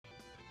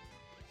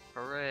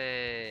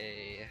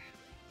Hooray!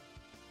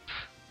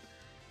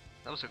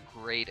 That was a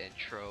great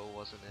intro,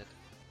 wasn't it?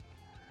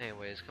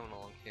 Anyways, coming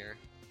along here.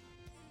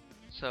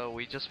 So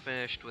we just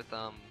finished with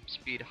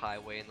Speed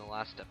Highway in the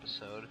last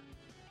episode.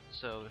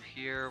 So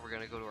here we're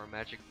gonna go to our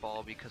magic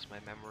ball because my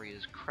memory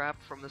is crap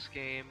from this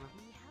game.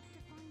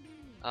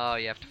 Oh,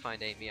 you have to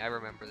find Amy. I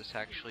remember this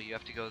actually. You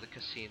have to go to the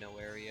casino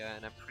area,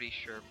 and I'm pretty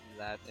sure from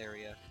that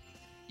area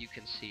you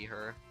can see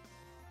her.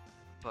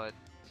 But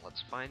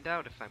let's find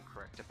out if I'm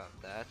correct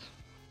about that.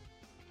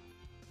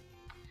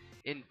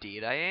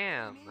 Indeed I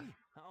am!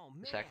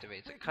 This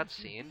activates a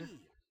cutscene.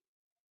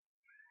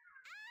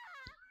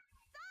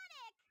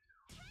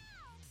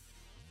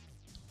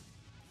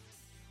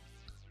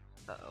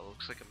 Uh-oh,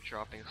 looks like I'm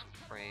dropping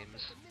some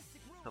frames.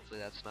 Hopefully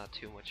that's not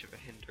too much of a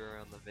hinder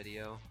on the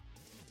video.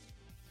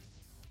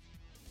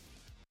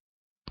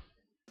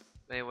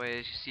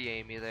 Anyways, you see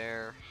Amy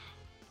there.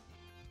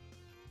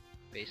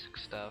 Basic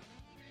stuff.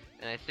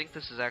 And I think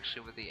this is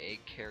actually where the egg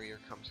carrier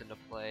comes into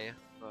play,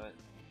 but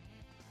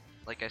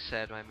like I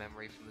said, my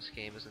memory from this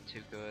game isn't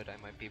too good. I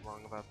might be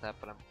wrong about that,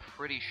 but I'm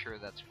pretty sure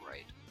that's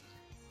right.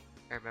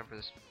 I remember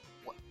this.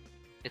 What?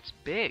 It's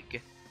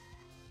big!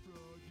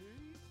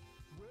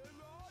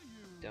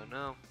 Don't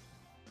know.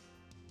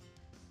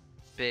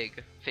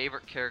 Big.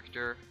 Favorite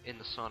character in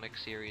the Sonic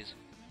series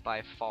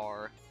by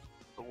far,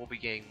 but we'll be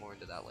getting more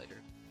into that later.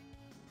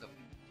 The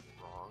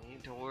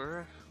wrong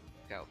door.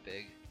 Look how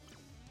big.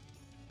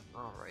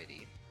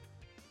 Alrighty.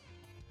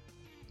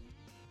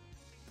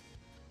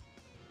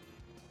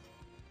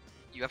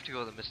 You have to go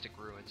to the Mystic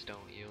Ruins,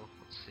 don't you?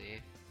 Let's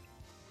see.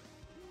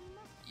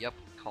 Yep,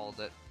 called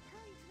it.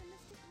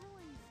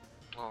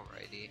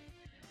 Alrighty.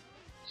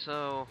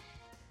 So,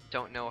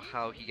 don't know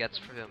how he gets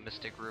from the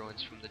Mystic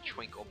Ruins from the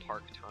Twinkle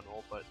Park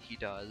tunnel, but he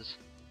does.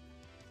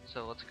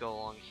 So let's go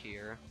along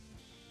here.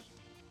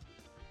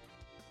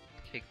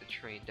 Take the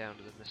train down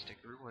to the Mystic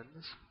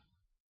Ruins.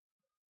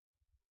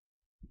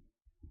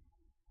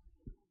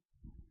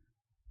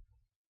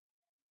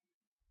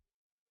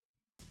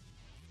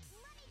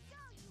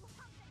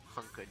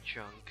 Hunk of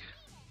junk.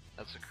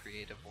 That's a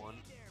creative one.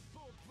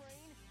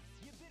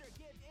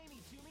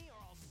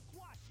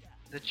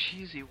 The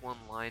cheesy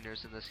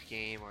one-liners in this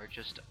game are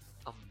just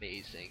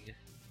amazing.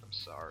 I'm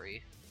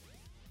sorry.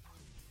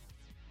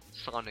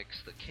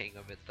 Sonic's the king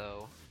of it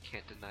though,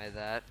 can't deny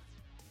that.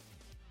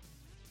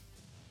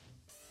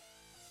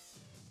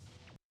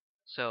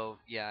 So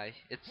yeah,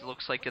 it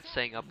looks like it's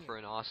setting up for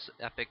an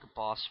epic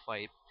boss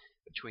fight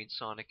between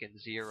Sonic and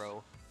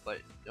Zero, but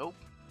nope.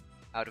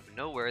 Out of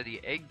nowhere, the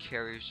egg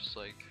carrier's just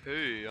like,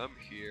 hey, I'm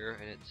here,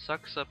 and it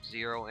sucks up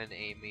Zero and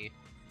Amy,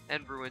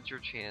 and ruins your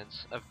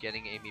chance of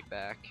getting Amy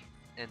back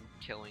and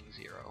killing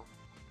Zero.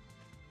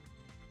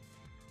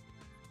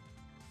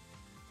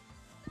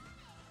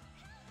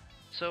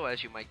 So,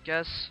 as you might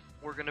guess,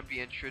 we're gonna be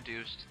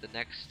introduced to the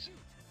next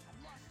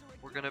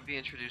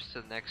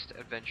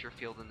adventure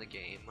field in the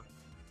game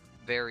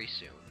very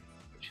soon,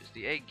 which is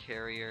the egg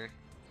carrier.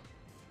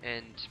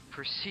 And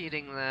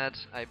preceding that,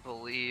 I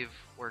believe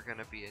we're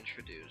gonna be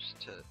introduced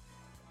to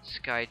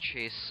Sky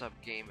Chase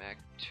Subgame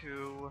Act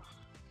 2.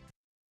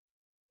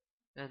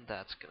 And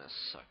that's gonna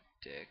suck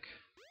dick.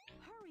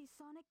 Hurry,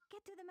 Sonic,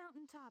 get to the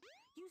mountaintop.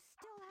 You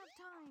still have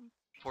time.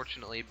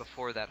 Fortunately,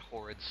 before that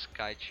horrid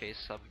Sky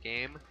Chase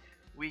subgame,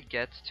 we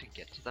get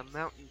to the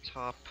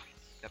mountaintop.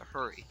 Gotta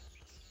hurry,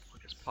 as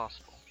quick as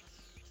possible.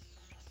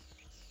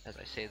 As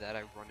I say that,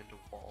 I run into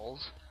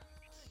walls.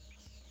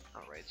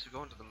 Alright, so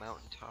going to the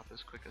mountaintop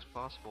as quick as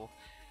possible.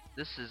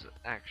 This is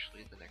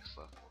actually the next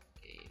level of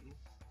the game.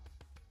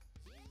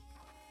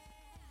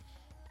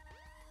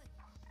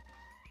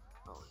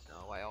 Oh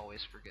no, I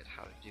always forget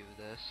how to do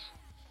this.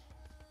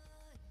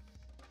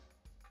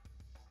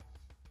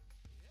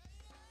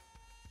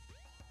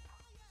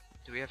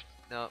 Do we have to,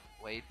 no,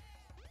 wait.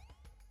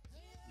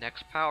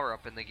 Next power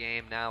up in the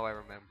game, now I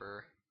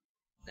remember.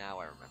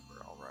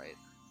 Alright.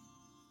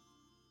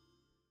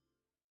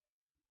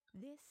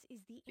 This is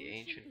the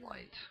Ancient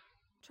Light.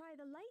 Try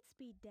the light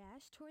speed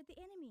dash toward the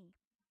enemy.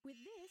 With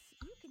this,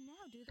 you can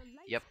now do the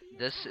light Yep, speed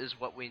this attack. is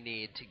what we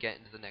need to get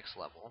into the next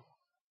level.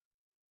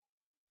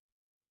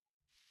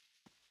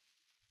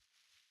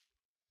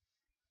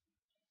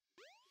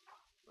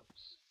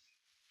 Oops.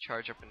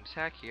 Charge up an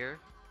attack here.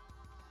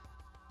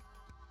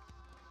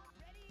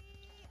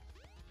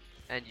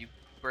 And you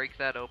break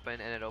that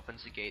open and it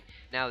opens the gate.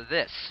 Now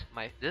this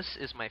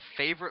is my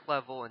favorite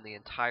level in the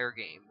entire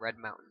game, Red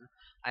Mountain.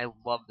 I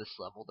love this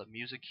level. The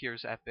music here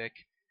is epic.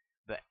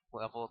 The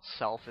level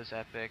itself is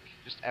epic.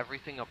 Just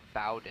everything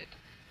about it.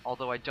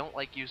 Although I don't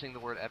like using the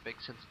word epic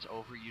since it's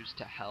overused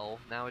to hell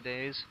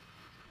nowadays.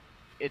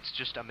 It's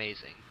just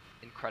amazing.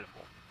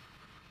 Incredible.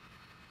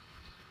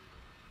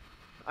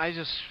 I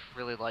just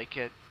really like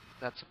it.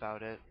 That's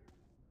about it.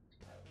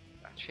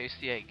 Chase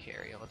the egg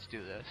carrier. Let's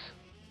do this.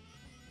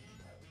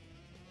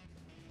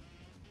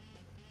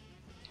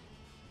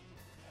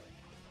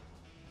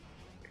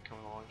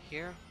 Coming along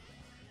here.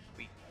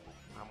 We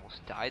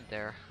almost died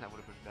there. That would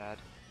have been bad.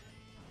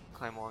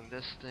 Climb along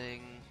this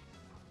thing.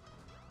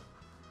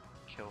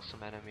 kill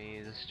some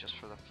enemies just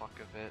for the fuck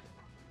of it.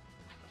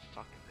 For the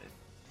fuck of it.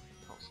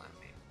 Oh, it's not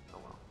me. Oh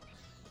well.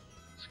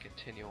 Let's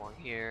continue on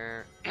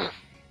here.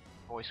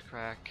 Voice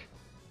crack.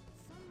 Some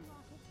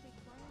rockets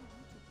require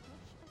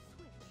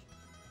you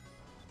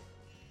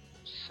to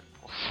push a switch.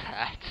 Simple as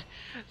that.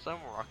 Some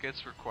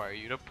rockets require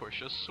you to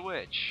push a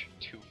switch.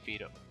 2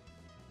 feet up.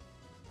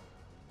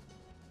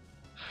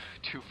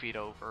 2 feet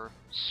over.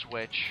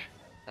 Switch.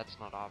 That's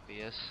not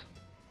obvious.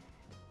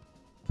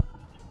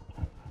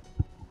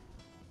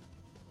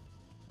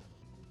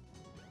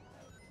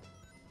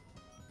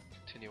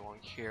 Continue on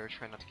here.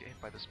 Try not to get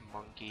hit by this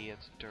monkey.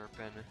 It's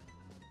derping. Get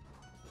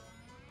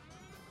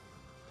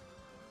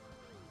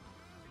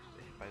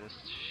hit by this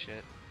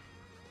shit.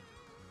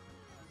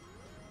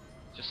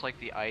 Just like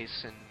the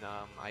ice and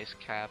ice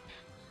cap,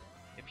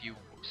 if you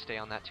stay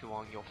on that too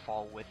long, you'll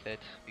fall with it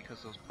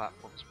because those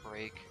platforms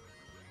break.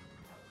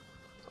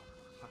 What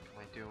the fuck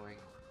am I doing?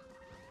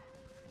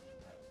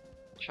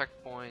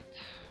 Checkpoint.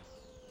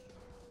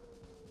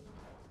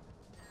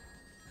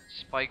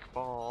 Spike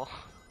ball.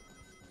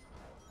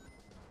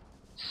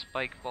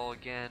 Spike ball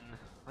again.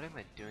 What am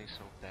I doing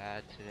so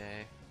bad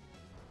today?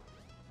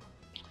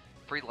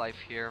 Free life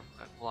here,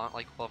 not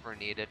like we'll ever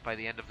need it. By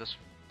the end of this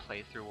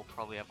playthrough, we'll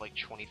probably have like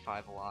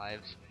 25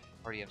 lives.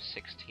 Already have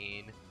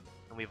 16,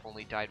 and we've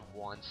only died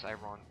once.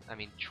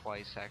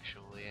 Twice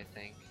actually, I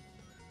think.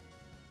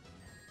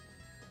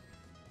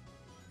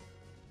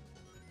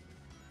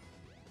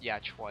 Yeah,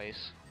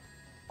 twice.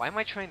 Why am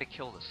I trying to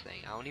kill this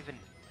thing? I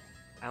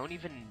don't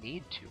even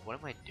need to. What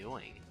am I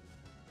doing?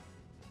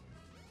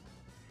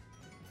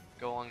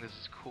 Go along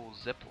this cool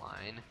zip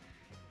line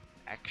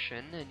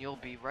action, and you'll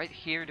be right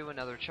here to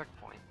another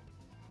checkpoint.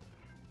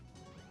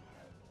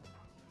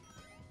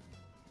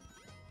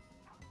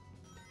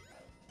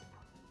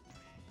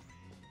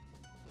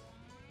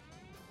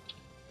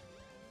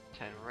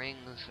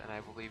 Rings, and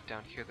I believe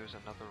down here there's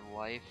another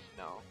life.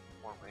 No,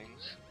 more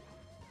rings.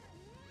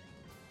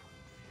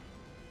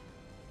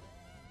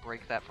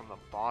 Break that from the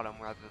bottom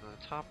rather than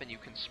the top, and you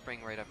can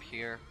spring right up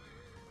here.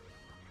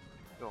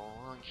 Go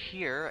along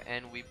here,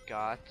 and we've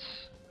got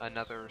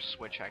another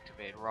switch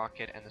activated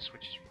rocket, and the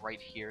switch is right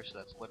here, so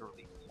that's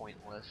literally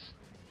pointless.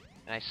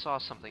 And I saw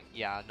something.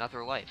 Yeah,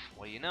 another life.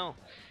 Well, you know,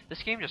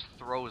 this game just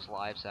throws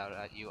lives out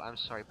at you. I'm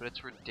sorry, but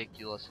it's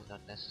ridiculous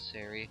and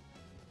unnecessary.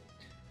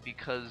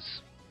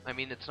 Because I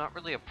mean, it's not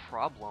really a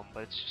problem,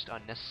 but it's just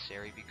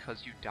unnecessary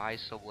because you die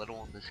so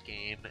little in this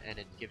game, and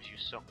it gives you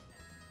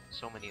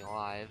so many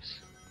lives.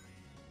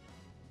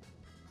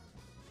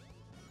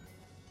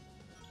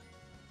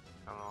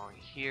 Come along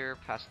here,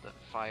 past the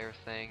fire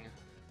thing.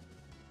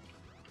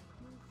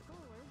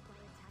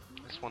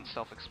 This one's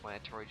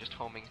self-explanatory. Just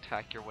homing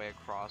attack your way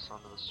across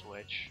onto the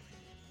switch,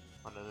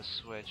 onto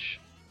this switch,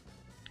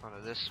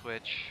 onto this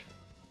switch.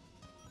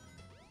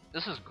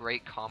 This is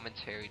great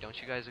commentary, don't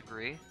you guys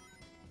agree?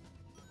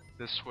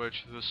 This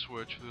switch, this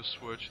switch, this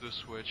switch,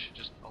 this switch.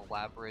 Just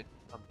elaborate,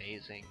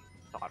 amazing,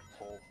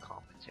 thoughtful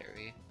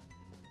commentary.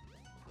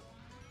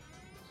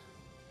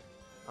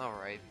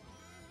 Alright,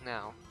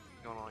 now,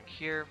 going on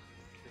here,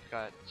 we've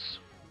got...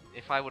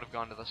 If I would have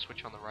gone to the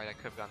switch on the right, I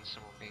could have gotten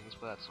some rings,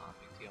 but that's not a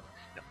big deal.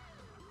 No.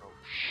 Oh,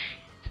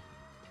 shit.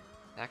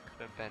 That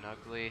could have been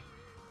ugly.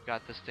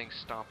 Got this thing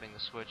stomping the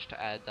switch to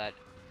add that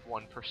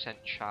 1%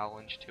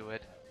 challenge to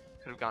it.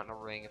 Could have gotten a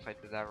ring if I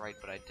did that right,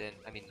 but I didn't.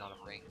 I mean, not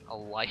a ring, a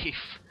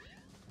life.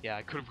 Yeah,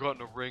 I could have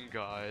gotten a ring,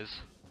 guys.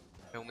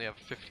 I only have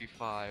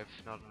 55,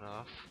 not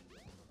enough.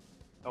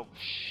 Oh,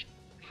 shh.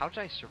 How did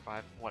I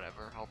survive?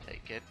 Whatever, I'll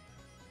take it.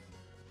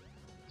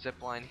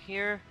 Zipline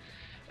here,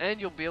 and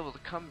you'll be able to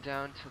come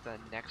down to the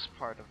next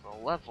part of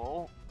the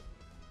level,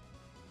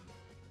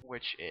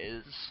 which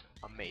is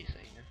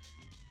amazing.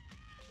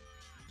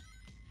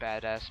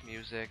 Badass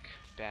music,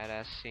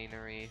 badass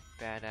scenery,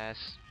 badass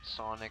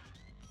Sonic,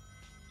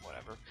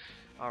 whatever.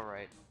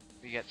 Alright,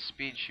 we get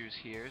speed shoes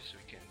here, so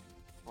we can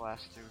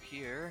blast through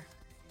here.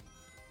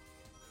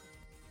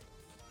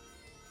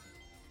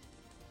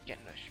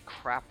 Getting a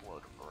crap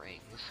load of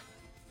rings.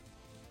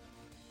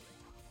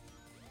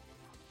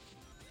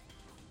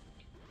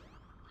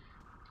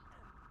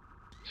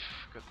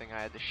 Good thing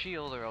I had the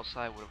shield, or else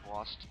I would have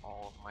lost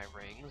all of my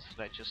rings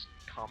that I just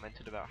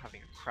commented about having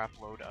a crap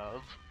load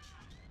of.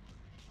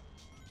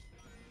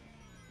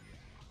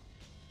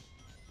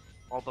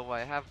 Although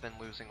I have been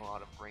losing a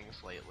lot of rings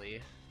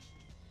lately.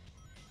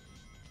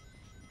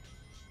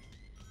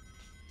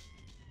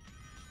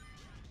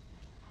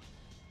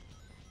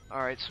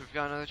 Alright, so we've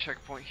got another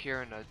checkpoint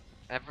here,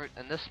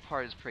 and this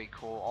part is pretty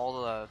cool.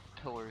 All the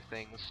pillar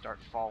things start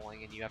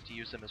falling, and you have to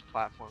use them as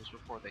platforms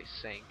before they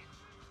sink,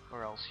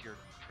 or else you're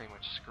pretty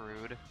much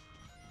screwed.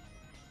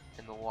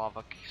 And the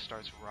lava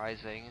starts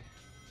rising.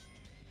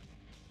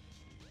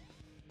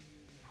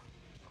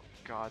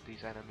 Oh god,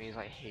 these enemies,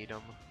 I hate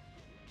them.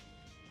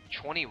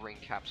 20 ring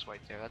caps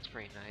right there, that's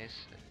pretty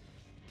nice.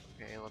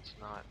 Okay, let's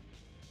not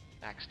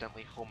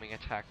accidentally homing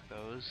attack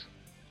those.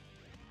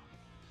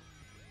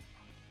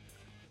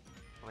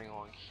 Going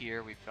along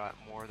here, we've got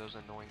more of those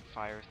annoying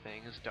fire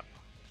things.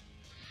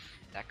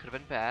 That could have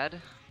been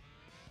bad.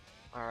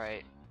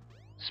 Alright.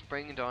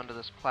 Springed onto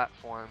this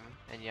platform,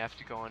 and you have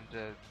to go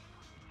onto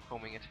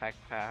homing attack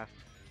path.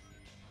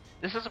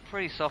 This is a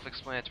pretty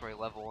self-explanatory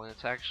level, and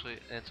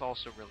it's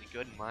also really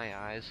good in my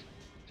eyes.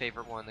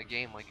 Favorite one in the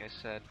game, like I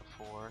said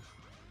before.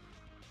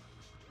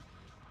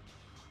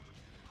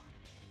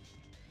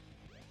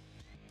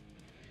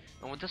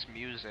 And with this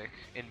music,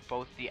 in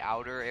both the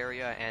outer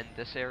area and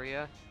this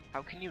area,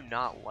 how can you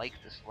not like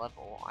this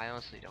level? I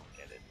honestly don't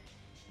get it.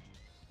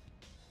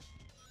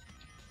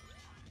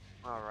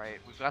 Alright,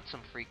 we've got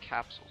some free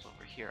capsules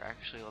over here.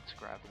 Actually, let's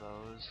grab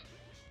those.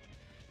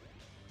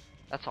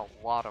 That's a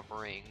lot of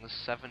rings.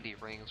 70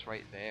 rings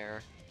right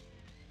there.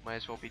 Might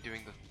as well be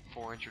doing the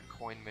 400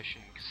 coin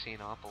mission in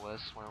Casinopolis,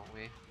 why don't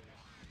we?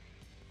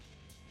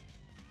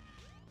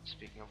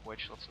 Speaking of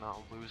which, let's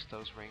not lose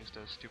those rings to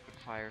a stupid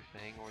fire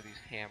thing or these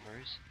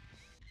hammers.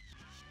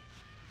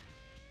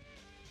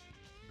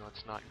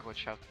 Let's not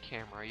glitch out the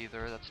camera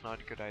either, that's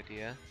not a good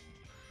idea.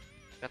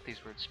 Got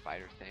these weird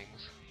spider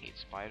things. Hate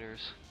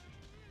spiders.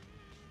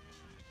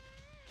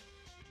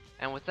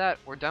 And with that,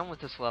 we're done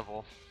with this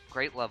level.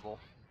 Great level.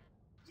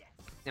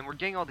 And we're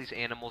getting all these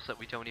animals that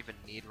we don't even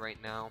need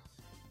right now,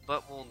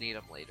 but we'll need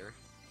them later.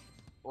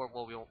 Or,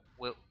 well,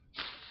 we'll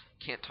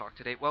can't talk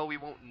today. Well, we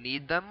won't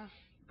need them,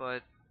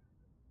 but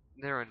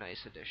they're a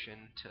nice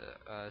addition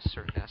to a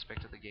certain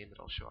aspect of the game that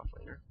I'll show off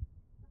later.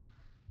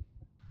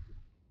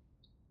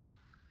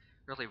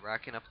 Really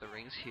racking up the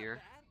rings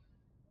here.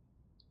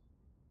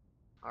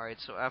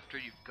 Alright, so after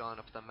you've gone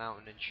up the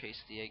mountain and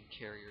chased the egg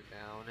carrier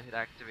down, it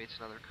activates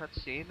another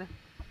cutscene.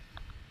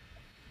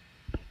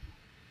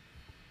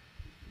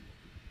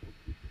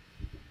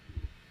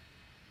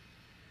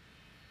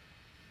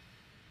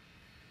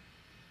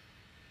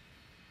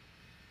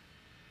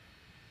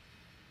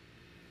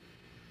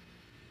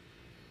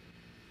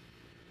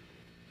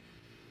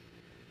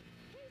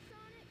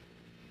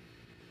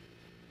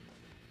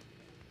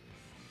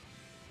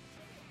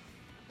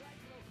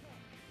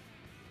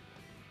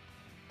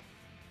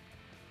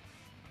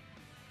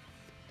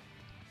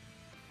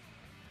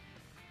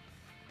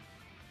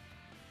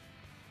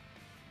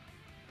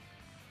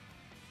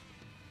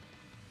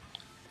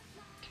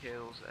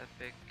 Tails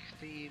epic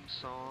theme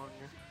song.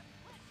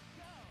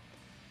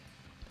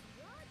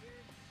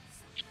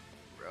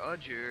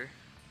 Roger.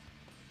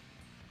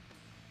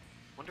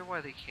 Wonder why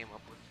they came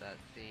up with that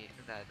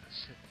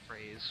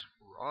phrase,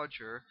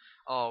 Roger.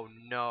 Oh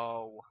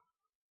no.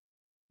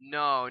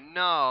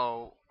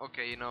 No.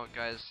 Okay, you know what,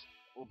 guys?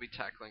 We'll be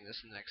tackling this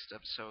in the next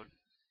episode.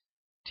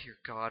 Dear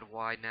God,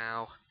 why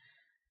now?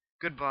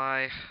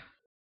 Goodbye.